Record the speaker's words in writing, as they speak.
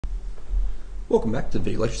Welcome back to the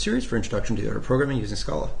video lecture series for Introduction to Programming using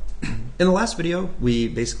Scala. In the last video, we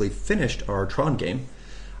basically finished our Tron game.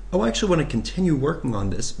 I actually want to continue working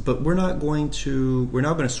on this, but we're now going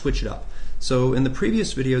to switch it up. So in the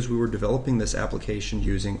previous videos, we were developing this application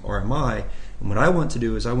using RMI, and what I want to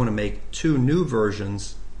do is I want to make two new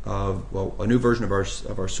versions of, well, a new version of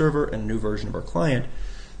our server and a new version of our client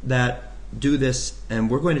that do this, and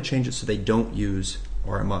we're going to change it so they don't use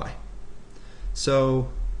RMI. So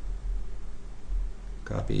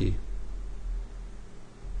copy,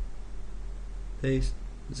 paste.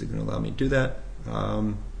 Is it going to allow me to do that?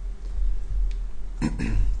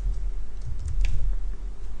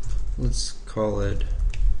 Let's call it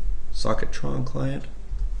socket Tron client,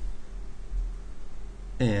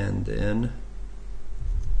 and then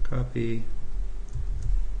copy,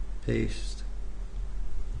 paste,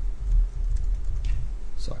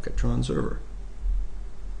 socket Tron server.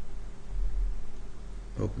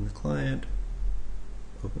 Open the client,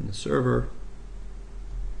 open the server.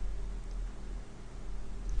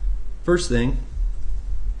 First thing,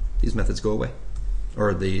 these methods go away,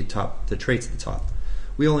 or the traits at the top.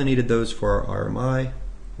 We only needed those for our RMI.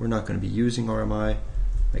 We're not going to be using RMI.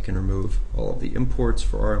 I can remove all of the imports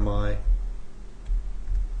for RMI.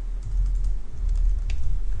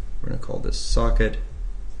 We're going to call this socket,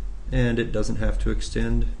 and it doesn't have to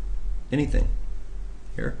extend anything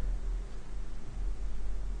here.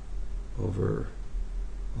 Over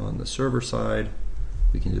on the server side,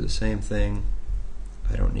 we can do the same thing.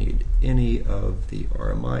 I don't need any of the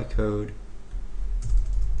RMI code.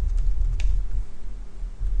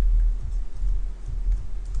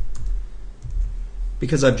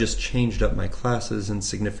 Because I've just changed up my classes in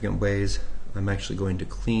significant ways, I'm actually going to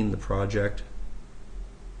clean the project.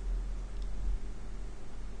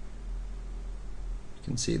 You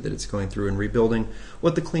can see that it's going through and rebuilding.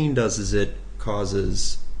 What the clean does is it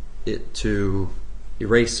causes it to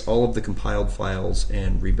erase all of the compiled files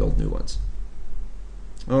and rebuild new ones.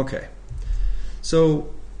 Okay,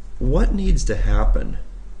 so what needs to happen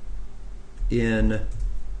in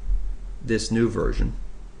this new version?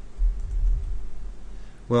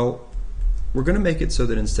 Well, we're going to make it so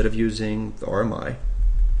that instead of using the RMI,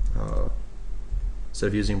 instead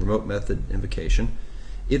of using remote method invocation,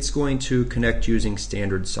 it's going to connect using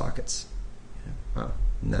standard sockets. And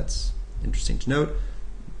that's interesting to note.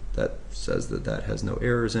 That says that that has no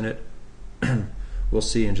errors in it. We'll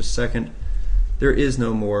see in just a second. There is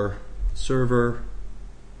no more server.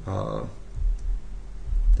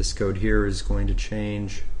 This code here is going to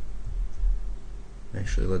change.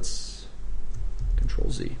 Actually, let's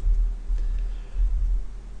Control Z.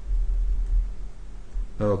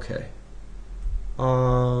 Okay.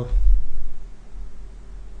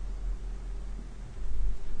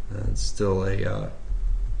 It's still a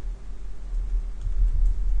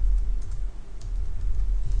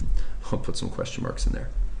I'll put some question marks in there.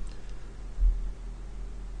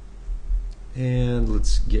 And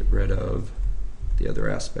let's get rid of the other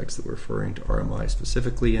aspects that we're referring to RMI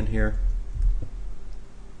specifically in here.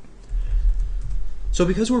 So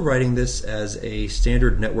because we're writing this as a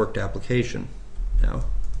standard networked application now,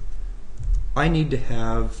 I need to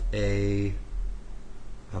have a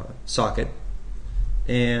socket,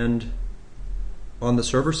 and on the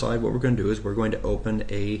server side what we're going to do is we're going to open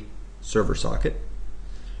a server socket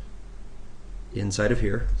inside of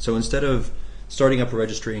here. So instead of starting up a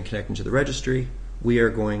registry and connecting to the registry, we are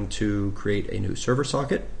going to create a new server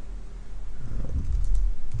socket.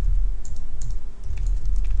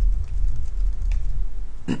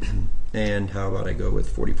 And how about I go with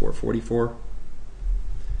 4444?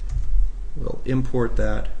 We'll import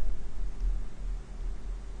that.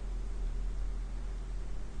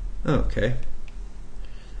 Okay.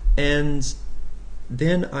 And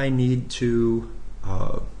then I need to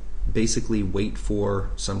basically wait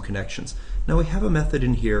for some connections. Now we have a method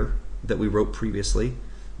in here that we wrote previously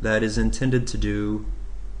that is intended to do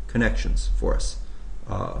connections for us.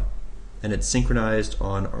 And it's synchronized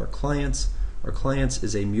on our clients. Our clients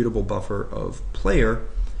is a mutable buffer of player.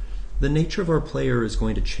 The nature of our player is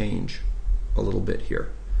going to change a little bit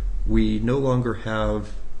here. We no longer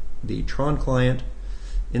have the Tron client.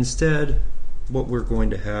 Instead, what we're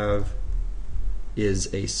going to have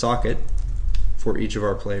is a socket for each of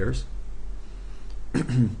our players.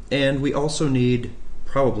 And we also need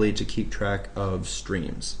probably to keep track of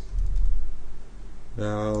streams.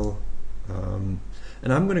 Well,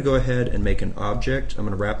 and I'm going to go ahead and make an object. I'm going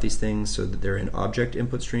to wrap these things so that they're in object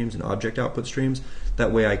input streams and object output streams.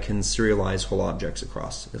 That way I can serialize whole objects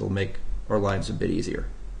across. It'll make our lives a bit easier.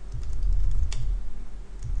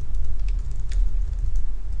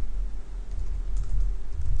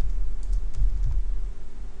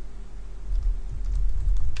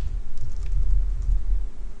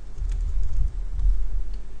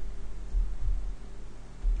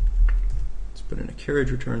 put in a carriage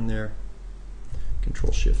return there.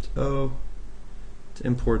 Control-Shift-O to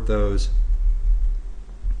import those.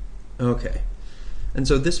 Okay, and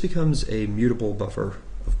so this becomes a mutable buffer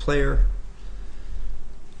of player.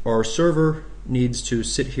 Our server needs to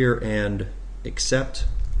sit here and accept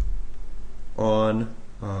on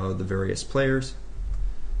the various players.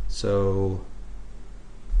 So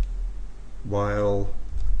while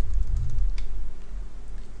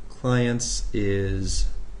clients is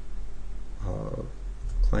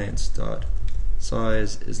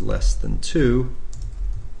clients.size is less than 2,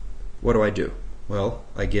 what do? Well,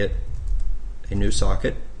 I get a new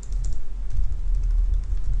socket,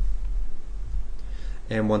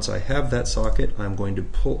 and once I have that socket, I'm going to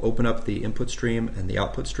open up the input stream and the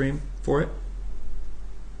output stream for it.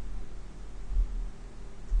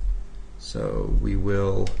 So we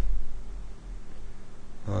will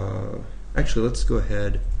actually, let's go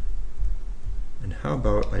ahead and how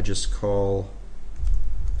about I just call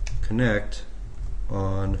connect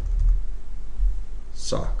on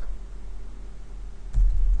sock.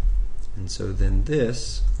 And so then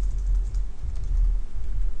this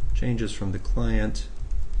changes from the client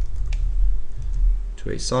to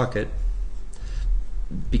a socket.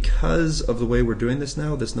 Because of the way we're doing this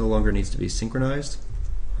now, this no longer needs to be synchronized.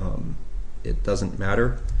 It doesn't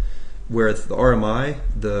matter. With the RMI,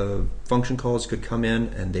 the function calls could come in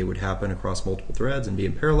and they would happen across multiple threads and be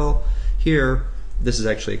in parallel. Here, this is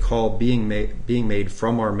actually a call being made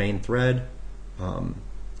from our main thread.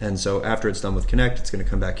 And so after it's done with connect, it's going to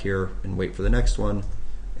come back here and wait for the next one,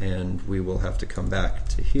 and we will have to come back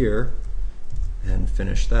to here and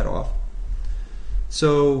finish that off.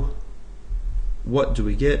 So what do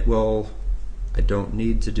we get? Well, I don't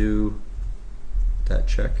need to do that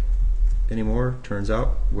check anymore. Turns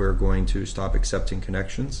out we're going to stop accepting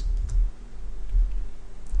connections.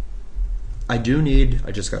 I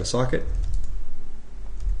just got a socket,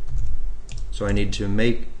 so I need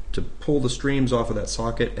to pull the streams off of that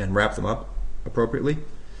socket and wrap them up appropriately.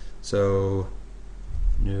 So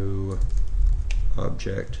new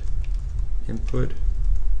object input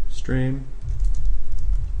stream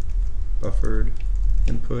buffered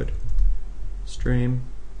input stream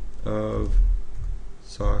of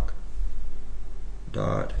sock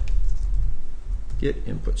dot get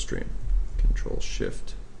input stream.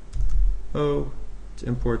 Control-Shift-O to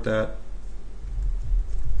import that.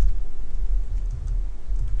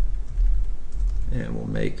 And we'll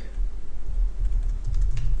make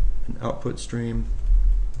an output stream,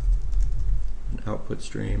 and the output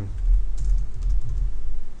stream.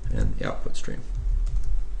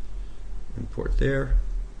 Import there.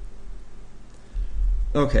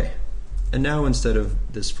 Okay, and now instead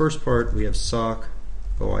of this first part, we have sock,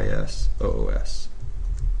 OIS, OOS.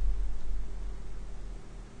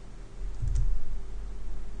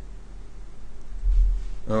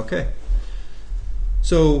 Okay,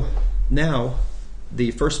 so now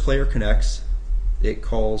the first player connects, it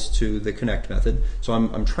calls to the connect method. So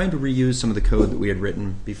I'm trying to reuse some of the code that we had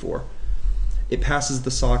written before. It passes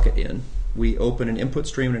the socket in. We open an input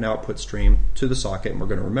stream and an output stream to the socket, and we're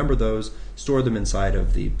going to remember those, store them inside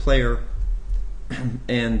of the player,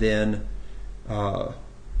 and then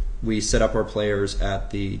we set up our players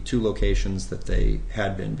at the 2 locations that they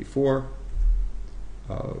had been before,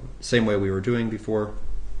 same way we were doing before.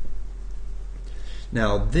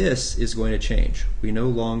 Now this is going to change. We no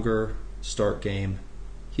longer start game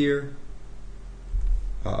here,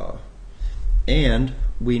 and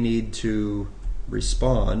we need to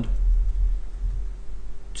respond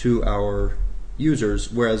to our users,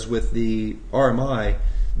 whereas with the RMI,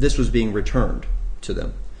 this was being returned to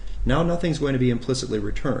them. Now nothing's going to be implicitly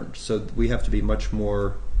returned, so we have to be much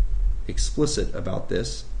more explicit about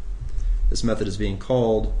this. This method is being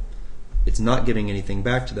called, it's not giving anything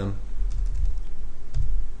back to them.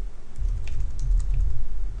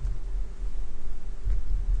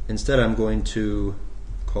 Instead, I'm going to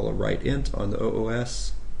call a write int on the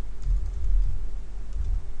OOS,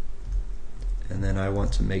 and then I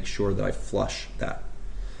want to make sure that I flush that.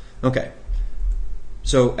 Okay,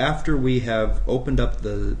 so after we have opened up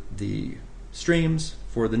the streams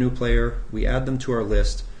for the new player, we add them to our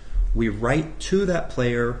list, we write to that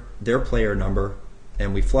player their player number,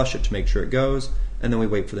 and we flush it to make sure it goes, and then we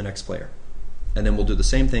wait for the next player. And then we'll do the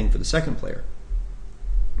same thing for the second player.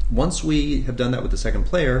 Once we have done that with the second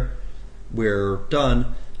player, we're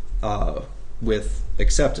done with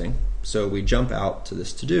accepting. So we jump out to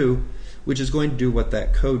this to-do, which is going to do what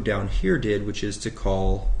that code down here did, which is to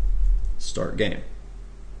call start game.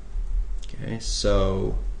 Okay,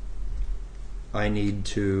 so I need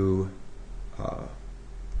to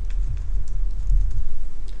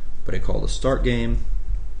put a call to start game,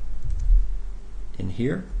 in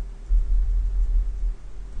here.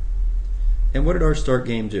 And what did our start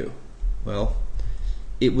game do? Well,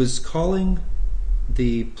 it was calling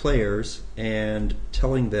the players and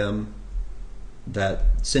telling them that,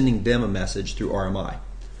 sending them a message through RMI.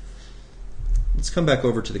 Let's come back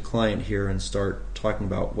over to the client here and start talking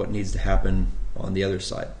about what needs to happen on the other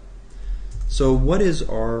side. So what is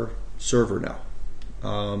our server now?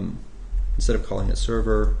 Instead of calling it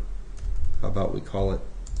server, how about we call it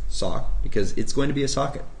sock, because it's going to be a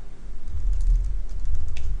socket.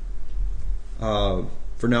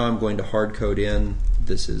 For now I'm going to hard code in,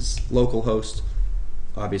 this is localhost.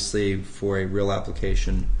 Obviously for a real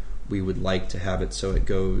application we would like to have it so it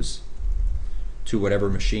goes to whatever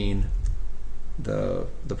machine the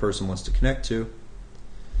person wants to connect to.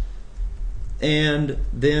 And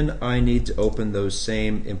then I need to open those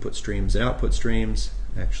same input streams and output streams.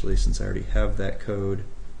 Actually, since I already have that code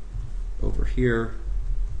over here,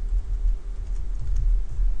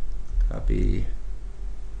 copy,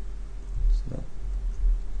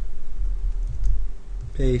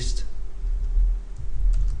 paste,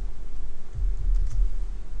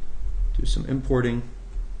 do some importing.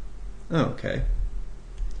 Okay.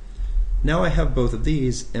 Now I have both of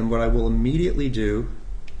these, and what I will immediately do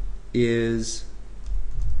is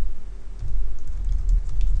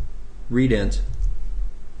read int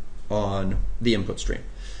on the input stream.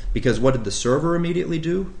 Because what did the server immediately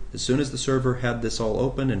do? As soon as the server had this all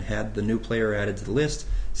open and had the new player added to the list,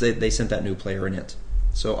 they sent that new player an int.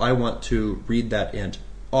 So I want to read that int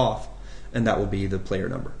off, and that will be the player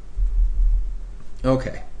number.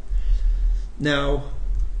 Okay. Now,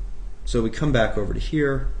 so we come back over to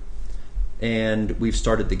here, and we've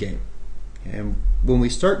started the game. And when we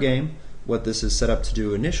start game, what this is set up to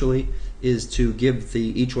do initially is to give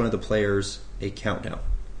each one of the players a countdown.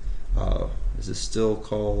 Is this still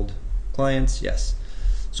called clients? Yes.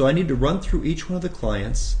 So I need to run through each one of the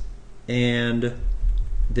clients and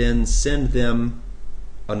then send them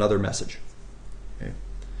another message. Okay.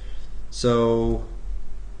 So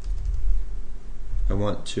I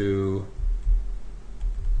want to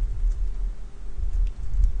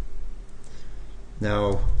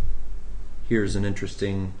now, here's an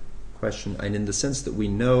interesting question, and in the sense that we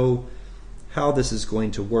know how this is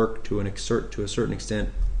going to work to a certain extent,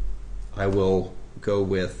 I will go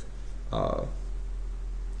with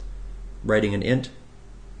writing an int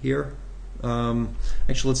here.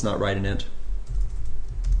 Actually, let's not write an int.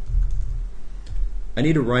 I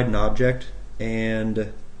need to write an object,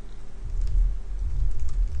 and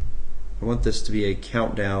I want this to be a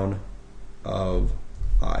countdown of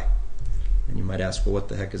I. And you might ask, well, what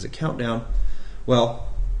the heck is a countdown? Well,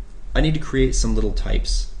 I need to create some little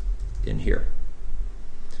types in here.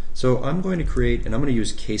 So I'm going to create, and I'm going to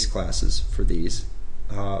use case classes for these.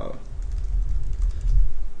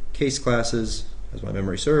 Case classes, as my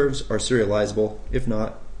memory serves, are serializable. If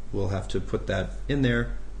not, we'll have to put that in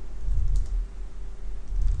there.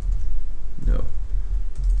 No.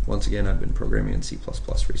 Once again, I've been programming in C++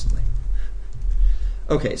 recently.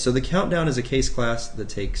 Okay, so the countdown is a case class that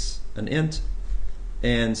takes an int,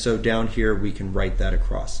 and so down here we can write that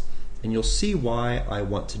across. And you'll see why I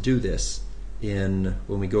want to do this when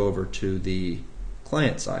we go over to the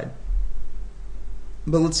client side.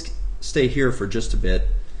 But let's stay here for just a bit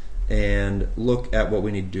and look at what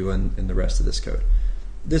we need to do in the rest of this code.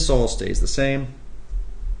 This all stays the same.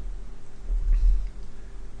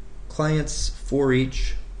 Clients for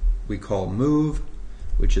each we call move,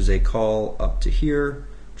 which is a call up to here,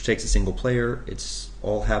 which takes a single player. It's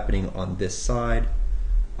all happening on this side.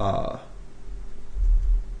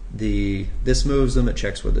 This moves them, it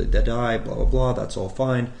checks whether they die, blah, blah, blah, that's all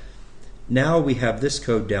fine. Now we have this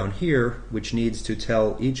code down here, which needs to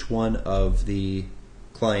tell each one of the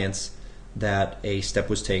clients that a step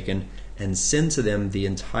was taken and send to them the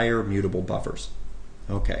entire mutable buffers.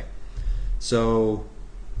 Okay, so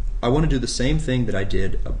I want to do the same thing that I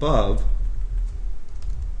did above,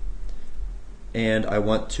 and I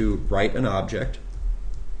want to write an object.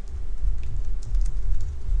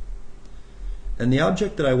 And the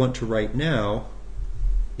object that I want to write now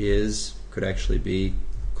could actually be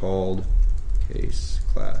called case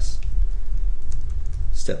class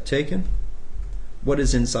step taken. What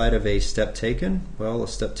is inside of a step taken? Well, a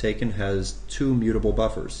step taken has two mutable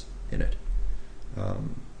buffers in it.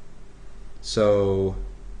 So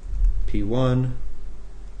P1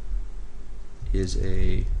 is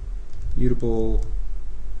a mutable,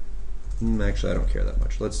 actually I don't care that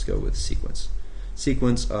much. Let's go with sequence.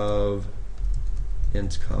 Sequence of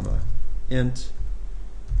int, comma,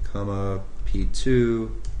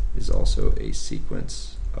 P2 is also a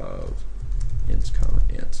sequence of int,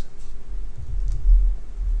 int.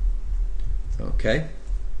 Okay.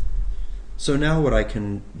 So now what I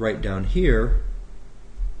can write down here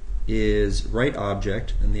is write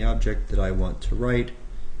object, and the object that I want to write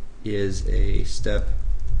is a step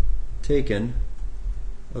taken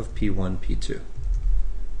of P1, P2.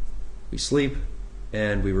 We sleep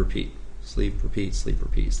and we repeat. Sleep, repeat, sleep,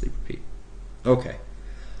 repeat, sleep, repeat. Okay.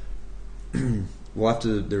 We'll have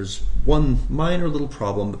to, there's one minor little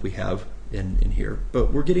problem that we have in here,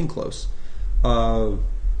 but we're getting close.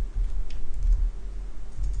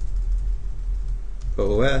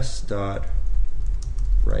 OS dot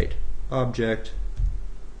write object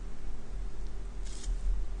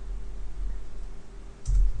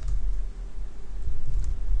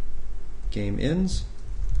game ends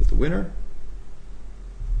with the winner.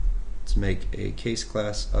 Let's make a case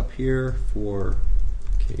class up here for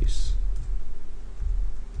case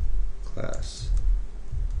class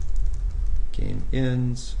game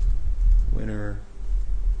ends winner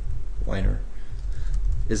whiner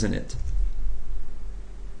isn't it?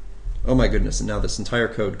 Oh my goodness, and now this entire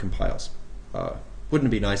code compiles. Wouldn't it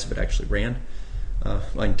be nice if it actually ran?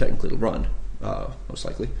 Like technically it'll run, most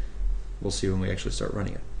likely. We'll see when we actually start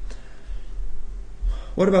running it.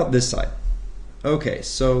 What about this side? Okay,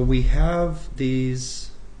 so we have these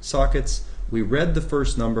sockets. We read the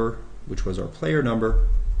first number, which was our player number.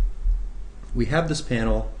 We have this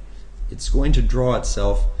panel. It's going to draw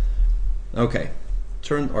itself. Okay,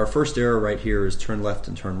 our first error right here is turn left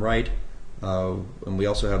and turn right. And we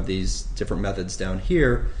also have these different methods down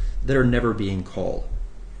here that are never being called.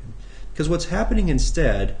 Because what's happening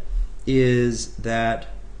instead is that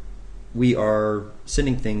we are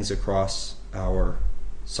sending things across our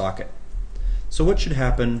socket. So what should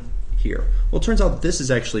happen here? Well, it turns out this is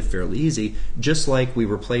actually fairly easy. Just like we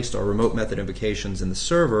replaced our remote method invocations in the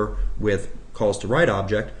server with calls to write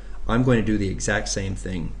object, I'm going to do the exact same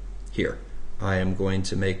thing here. I am going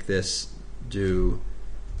to make this do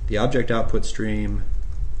the object output stream,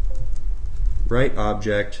 write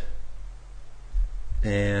object,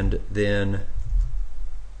 and then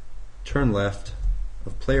turn left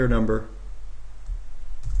of player number,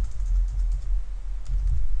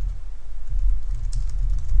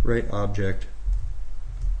 write object,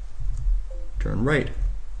 turn right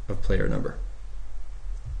of player number.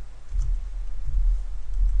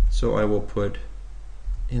 So I will put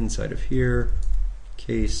inside of here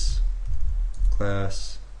case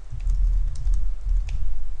class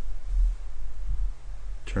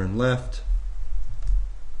turn left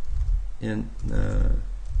int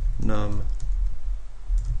num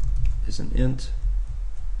is an int,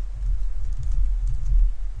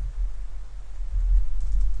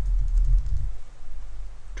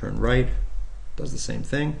 turn right does the same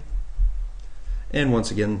thing, and once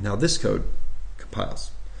again now this code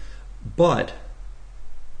compiles, but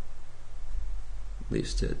at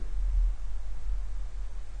least it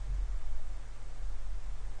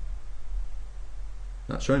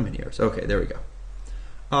not showing many errors. Okay, there we go.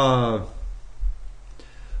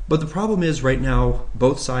 But the problem is right now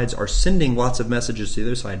both sides are sending lots of messages to the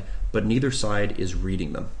other side, but neither side is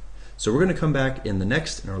reading them. So we're going to come back in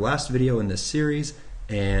our last video in this series,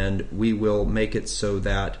 and we will make it so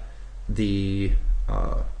that each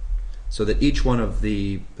one of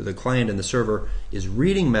the client and the server is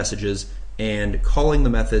reading messages and calling the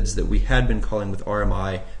methods that we had been calling with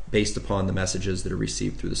RMI based upon the messages that are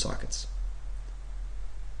received through the sockets.